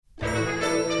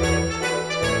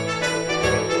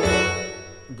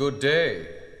Good day,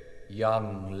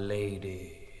 young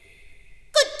lady.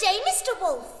 Good day, Mr.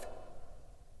 Wolf.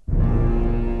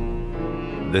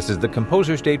 This is the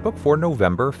Composer's Datebook for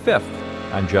November 5th.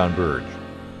 I'm John Burge.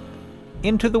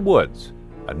 Into the Woods,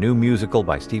 a new musical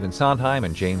by Stephen Sondheim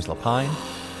and James Lapine,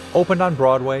 opened on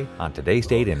Broadway on today's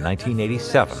date in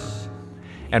 1987,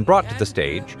 and brought to the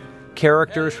stage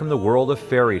characters from the world of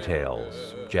fairy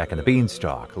tales: Jack and the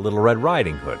Beanstalk, Little Red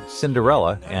Riding Hood,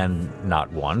 Cinderella, and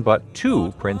not one, but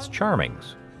two Prince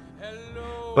Charmings.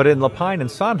 But in Lapine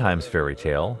and Sondheim's fairy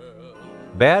tale,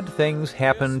 bad things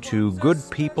happen to good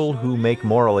people who make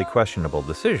morally questionable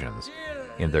decisions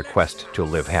in their quest to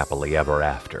live happily ever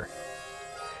after.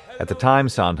 At the time,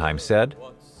 Sondheim said,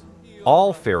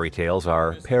 "All fairy tales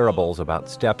are parables about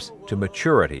steps to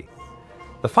maturity.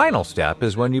 The final step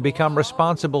is when you become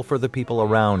responsible for the people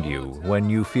around you, when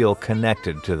you feel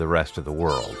connected to the rest of the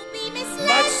world."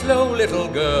 But slow, little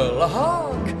girl,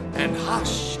 hark and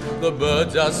hush. The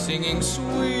birds are singing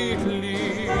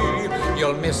sweetly.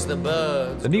 You'll miss the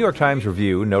birds. The New York Times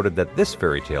Review noted that this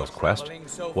fairy tale's quest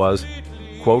was,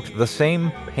 quote, the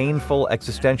same painful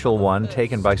existential one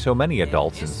taken by so many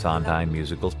adults in Sondheim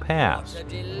musicals past.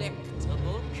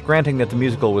 Granting that the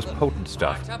musical was potent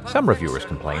stuff, some reviewers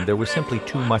complained there was simply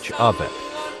too much of it,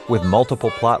 with multiple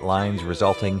plot lines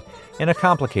resulting in a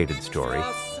complicated story,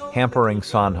 hampering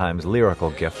Sondheim's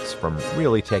lyrical gifts from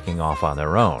really taking off on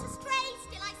their own.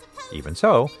 Even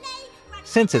so,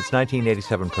 since its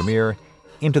 1987 premiere,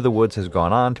 Into the Woods has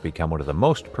gone on to become one of the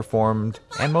most performed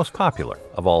and most popular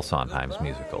of all Sondheim's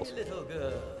musicals.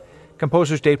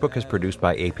 Composer's Datebook is produced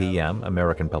by APM,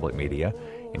 American Public Media,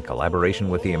 in collaboration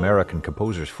with the American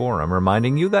Composers Forum,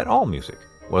 reminding you that all music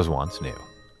was once new.